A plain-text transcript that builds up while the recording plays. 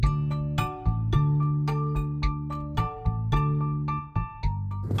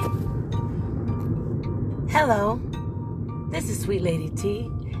Hello, this is Sweet Lady T,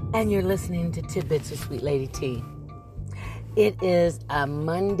 and you're listening to Tidbits with Sweet Lady T. It is a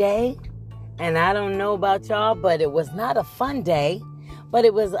Monday, and I don't know about y'all, but it was not a fun day, but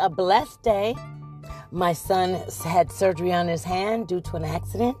it was a blessed day. My son had surgery on his hand due to an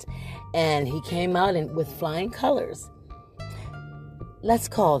accident, and he came out with flying colors. Let's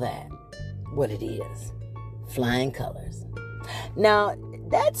call that what it is, flying colors. Now,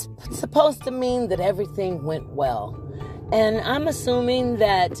 that's supposed to mean that everything went well. And I'm assuming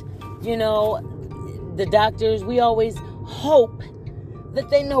that, the doctors, we always hope that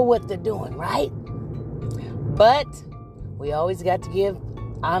they know what they're doing, right? But we always got to give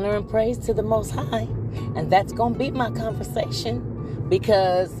honor and praise to the Most High. And that's going to be my conversation,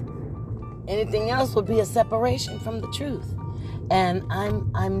 because anything else would be a separation from the truth. And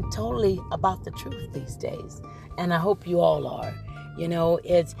I'm totally about the truth these days. And I hope you all are.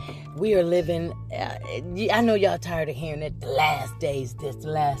 We are living, I know y'all tired of hearing it, the last days this, the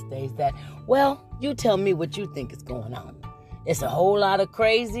last days that. Well, you tell me what you think is going on. It's a whole lot of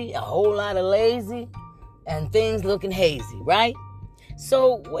crazy, a whole lot of lazy, and things looking hazy, right?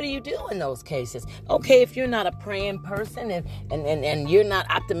 So what do you do in those cases? Okay, if you're not a praying person and you're not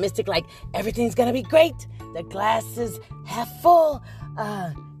optimistic, like everything's going to be great, the glass is half full,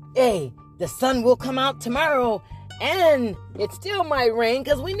 hey, the sun will come out tomorrow, and it still might rain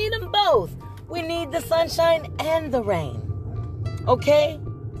because we need them both. We need the sunshine and the rain. Okay?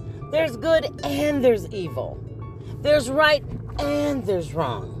 There's good and there's evil. There's right and there's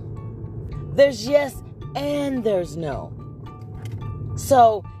wrong. There's yes and there's no.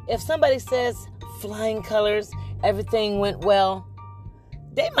 So if somebody says flying colors, everything went well,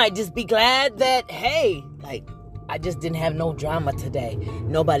 they might just be glad that, hey, I just didn't have no drama today.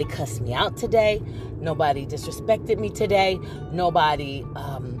 Nobody cussed me out today. Nobody disrespected me today. Nobody,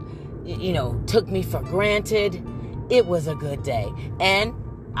 took me for granted. It was a good day. And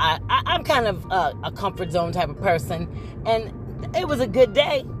I'm kind of a comfort zone type of person. And it was a good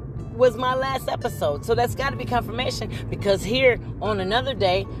day was my last episode. So that's got to be confirmation, because here on another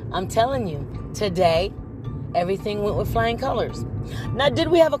day, I'm telling you, today, everything went with flying colors. Now, did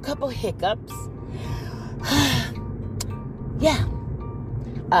we have a couple hiccups? Yeah.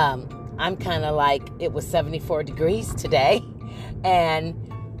 I'm kind of like, it was 74 degrees today, and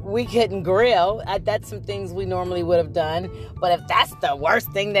we couldn't grill. That's some things we normally would have done. But if that's the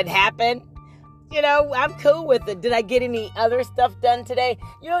worst thing that happened, I'm cool with it. Did I get any other stuff done today?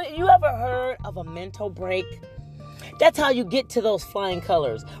 You ever heard of a mental break? That's how you get to those flying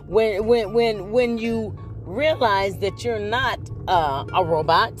colors. When you realize that you're not a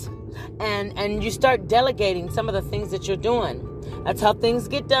robot, and you start delegating some of the things that you're doing. That's how things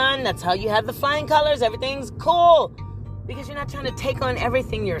get done. That's how you have the flying colors. Everything's cool, because you're not trying to take on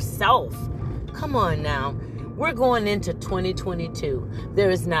everything yourself. Come on now. We're going into 2022.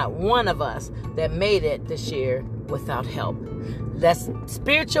 There is not one of us that made it this year without help. That's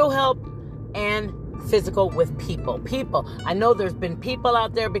spiritual help and physical with people. I know there's been people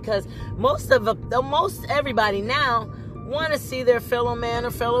out there, because most everybody now want to see their fellow man or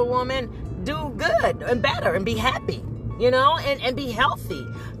fellow woman do good and better and be happy, and be healthy.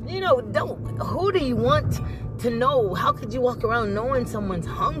 Who do you want to know? How could you walk around knowing someone's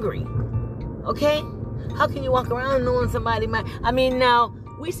hungry? Okay? How can you walk around knowing somebody might? Now,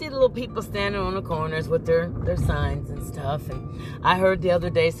 we see the little people standing on the corners with their signs and stuff. And I heard the other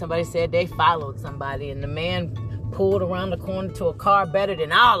day somebody said they followed somebody, and the man pulled around the corner to a car better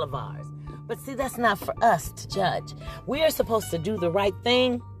than all of ours. But see, that's not for us to judge. We are supposed to do the right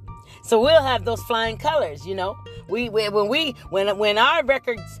thing. So we'll have those flying colors, when our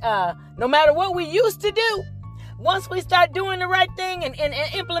records, no matter what we used to do, once we start doing the right thing and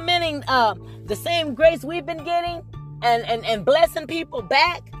implementing the same grace we've been getting and blessing people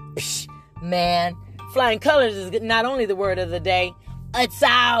back, man, flying colors is not only the word of the day, it's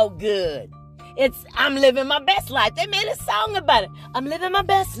all good. I'm living my best life. They made a song about it. I'm living my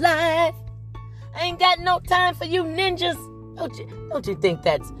best life. I ain't got no time for you ninjas. Don't you think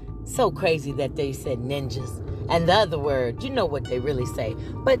that's so crazy that they said ninjas? And the other word, you know what they really say.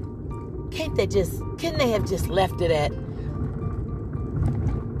 But couldn't they have just left it at,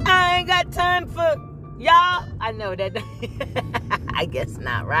 I ain't got time for y'all? I know that. I guess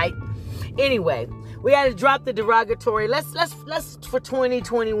not, right? Anyway, we had to drop the derogatory. Let's for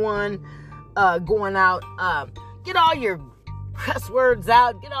 2021 going out, get all your cuss words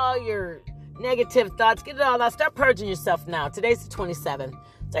out, get all your negative thoughts, get it all out. Start purging yourself now. Today's the 27th.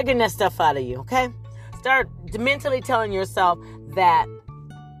 Start getting that stuff out of you, okay? Start mentally telling yourself that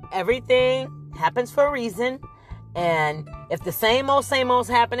everything happens for a reason, and if the same old's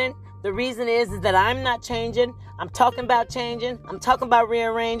happening, The reason is that I'm not changing. I'm talking about changing. I'm talking about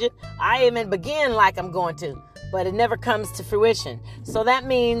rearranging. I even begin like I'm going to, but it never comes to fruition. So that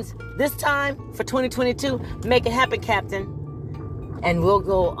means this time for 2022, make it happen, Captain. And we'll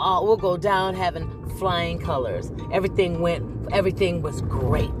go down having flying colors. Everything was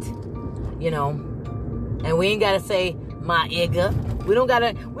great, And we ain't gotta say my igga. We don't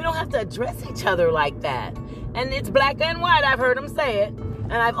have to address each other like that. And it's black and white. I've heard them say it.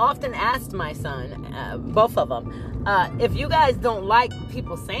 And I've often asked my son, both of them, if you guys don't like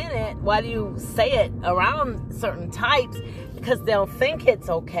people saying it, why do you say it around certain types? Because they'll think it's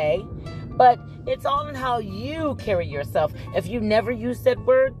okay. But it's all in how you carry yourself. If you never use that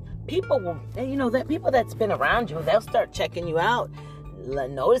word, people will, that people that's been around you, they'll start checking you out,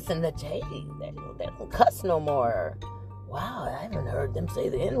 noticing that, hey, they don't cuss no more. Wow, I haven't heard them say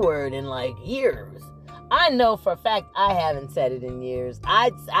the N-word in like years. I know for a fact I haven't said it in years.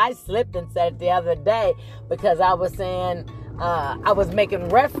 I slipped and said it the other day because I was saying, I was making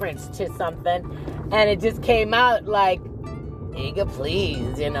reference to something, and it just came out like, nigga,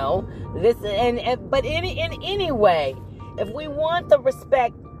 please, but anyway, if we want the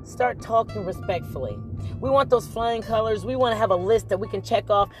respect, start talking respectfully. We want those flying colors. We want to have a list that we can check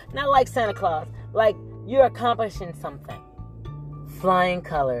off, not like Santa Claus, like you're accomplishing something. Flying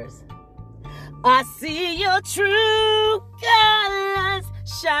colors. I see your true colors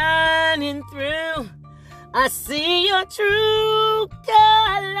shining through. I see your true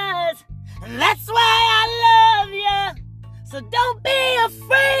colors, and that's why I love you. So don't be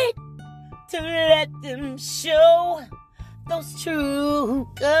afraid to let them show those true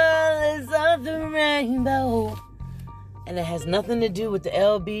colors of the rainbow. And it has nothing to do with the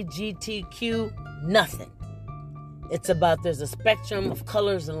LGBTQ, nothing. It's about there's a spectrum of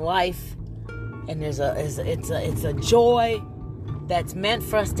colors in life, and it's a joy that's meant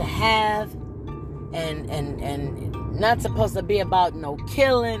for us to have, and not supposed to be about no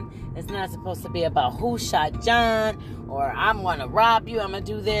killing. It's not supposed to be about who shot John, or I'm going to rob you, I'm going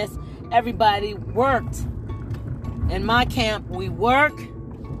to do this. Everybody worked. In my camp, we work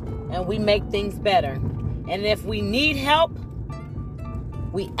and we make things better. And if we need help,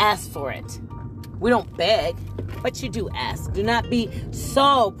 we ask for it. We don't beg, but you do ask. Do not be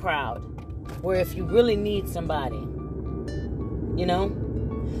so proud where if you really need somebody,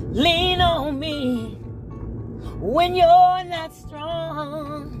 lean on me when you're not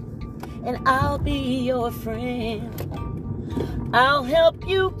strong. And I'll be your friend. I'll help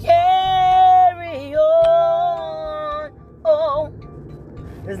you carry on. Oh,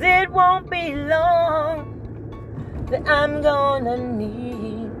 'cause it won't be long that I'm gonna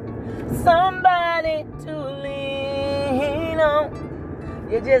need somebody to lean on.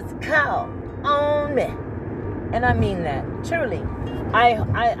 You just call on me. And I mean that, truly.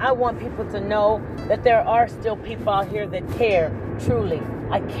 I want people to know that there are still people out here that care, truly.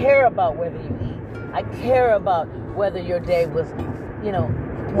 I care about whether you eat. I care about whether your day was,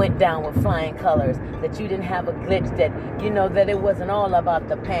 went down with flying colors, that you didn't have a glitch, that, that it wasn't all about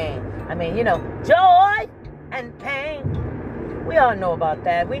the pain. I mean, joy and pain. We all know about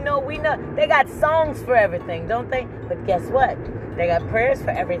that. We know. They got songs for everything, don't they? But guess what? They got prayers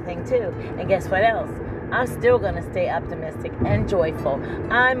for everything, too. And guess what else? I'm still going to stay optimistic and joyful.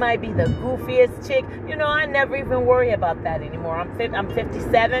 I might be the goofiest chick. I never even worry about that anymore. I'm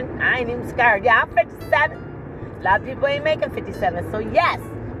 57. I ain't even scared. Yeah, I'm 57. A lot of people ain't making 57. So, yes,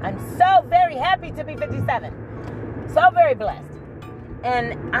 I'm so very happy to be 57. So very blessed.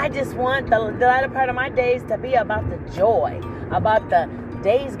 And I just want the latter part of my days to be about the joy, about the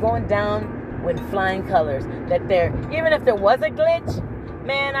days going down with flying colors. That even if there was a glitch,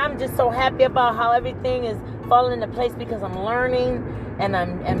 man, I'm just so happy about how everything is falling into place because I'm learning and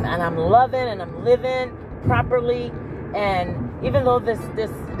I'm loving and I'm living properly. And even though this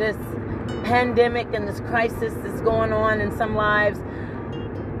pandemic and this crisis is going on in some lives,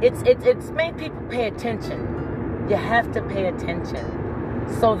 it's made people pay attention. You have to pay attention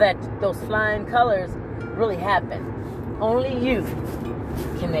so that those flying colors really happen. Only you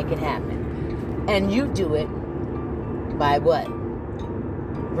can make it happen. And you do it by what?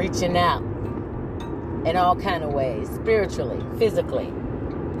 Reaching out in all kind of ways, spiritually, physically.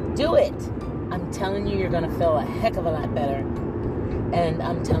 Do it. I'm telling you, you're going to feel a heck of a lot better. And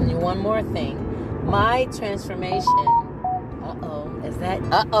I'm telling you one more thing. My transformation,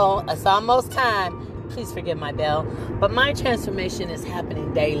 it's almost time. Please forgive my bell. But my transformation is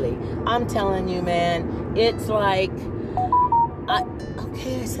happening daily. I'm telling you, man, it's like,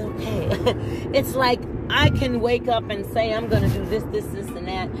 it's like I can wake up and say I'm going to do this, and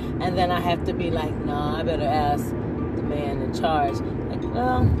that. And then I have to be like, no, I better ask the man in charge. Like,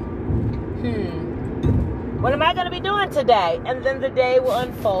 well, what am I going to be doing today? And then the day will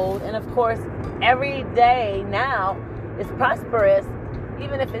unfold. And of course, every day now is prosperous,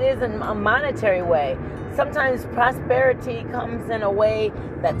 even if it is in a monetary way. Sometimes prosperity comes in a way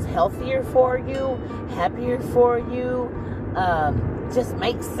that's healthier for you, happier for you, just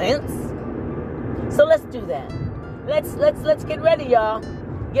makes sense. So let's do that. Let's get ready, y'all.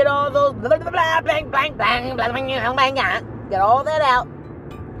 Get all those blah, blah, blah, bang, bang, bang, blah, bang, bang, bang, bang. Get all that out.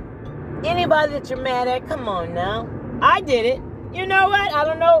 Anybody that you're mad at, come on now. I did it. You know what? I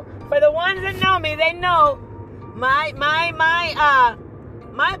don't know. For the ones that know me, they know my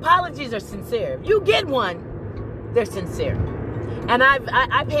apologies are sincere. If you get one, they're sincere. And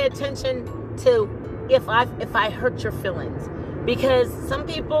I pay attention to if I hurt your feelings, because some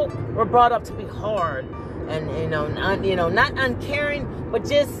people were brought up to be hard and not uncaring, but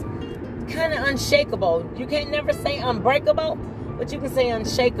just kind of unshakable. You can't never say unbreakable, but you can say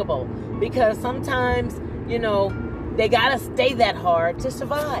unshakable, because sometimes they gotta stay that hard to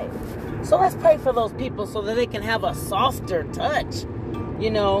survive. So let's pray for those people so that they can have a softer touch,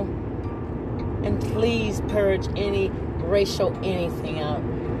 and please purge any racial anything out.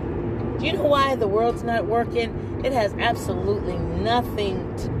 Do you know why the world's not working? It has absolutely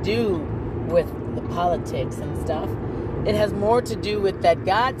nothing to do with the politics and stuff. It has more to do with that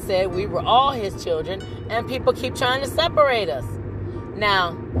God said we were all his children, and people keep trying to separate us.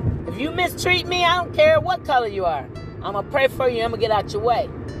 Now, if you mistreat me, I don't care what color you are. I'm going to pray for you. I'm going to get out your way,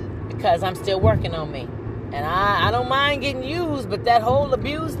 because I'm still working on me. And I don't mind getting used, but that whole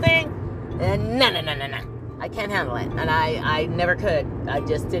abuse thing, no. I can't handle it. And I never could. I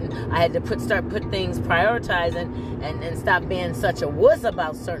just didn't. I had to start put things, prioritizing, and stop being such a wuss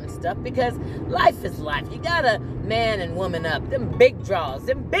about certain stuff, because life is life. You got to man and woman up. Them big draws.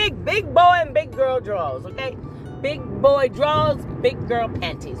 Them big boy and big girl draws, okay? Big boy draws, big girl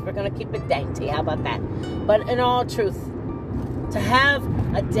panties. We're going to keep it dainty. How about that? But in all truth, to have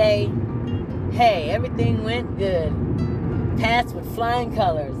a day, hey, everything went good. Passed with flying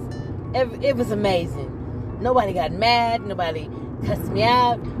colors. It was amazing. Nobody got mad. Nobody cussed me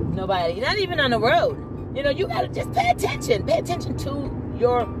out. Nobody, not even on the road. You got to just pay attention. Pay attention to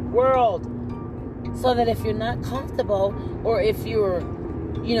your world. So that if you're not comfortable, or if you're,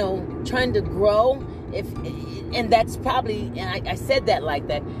 trying to grow, and that's probably, and I said that like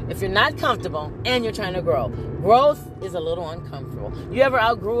that, if you're not comfortable and you're trying to grow, growth is a little uncomfortable. You ever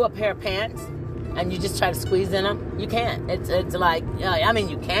outgrew a pair of pants and you just try to squeeze in them? You can't. It's like,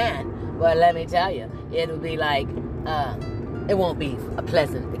 you can. But let me tell you, it'll be like, it won't be a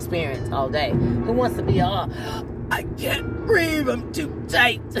pleasant experience all day. Who wants to be all, I can't breathe, I'm too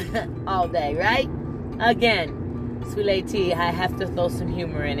tight, all day, right? Again, Sweet Lady T, I have to throw some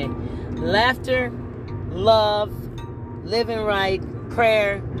humor in it. Laughter, love, living right,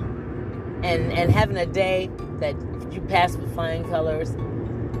 prayer, and having a day that you pass with flying colors,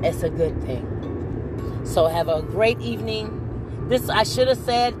 it's a good thing. So have a great evening. This, I should have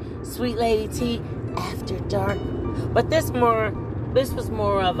said, Sweet Lady T after dark, but this was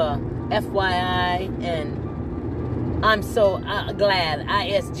more of a FYI, and I'm so glad.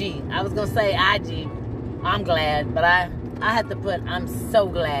 ISG. I was gonna say IG. I'm glad, but I had to put I'm so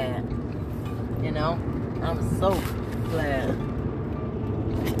glad. I'm so glad.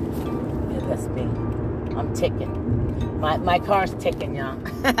 Yeah, that's me. I'm ticking. My car's ticking, y'all.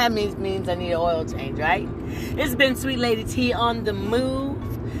 That means I need an oil change, right? It's been Sweet Lady T on the move.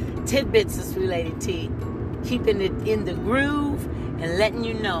 Tidbits of Sweet Lady T. Keeping it in the groove and letting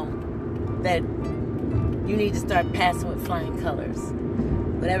you know that you need to start passing with flying colors.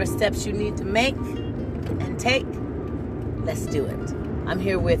 Whatever steps you need to make and take, let's do it. I'm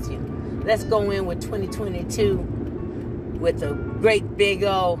here with you. Let's go in with 2022 with a great big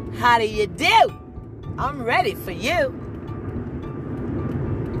old how do you do? I'm ready for you.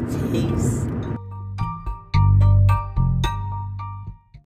 Peace.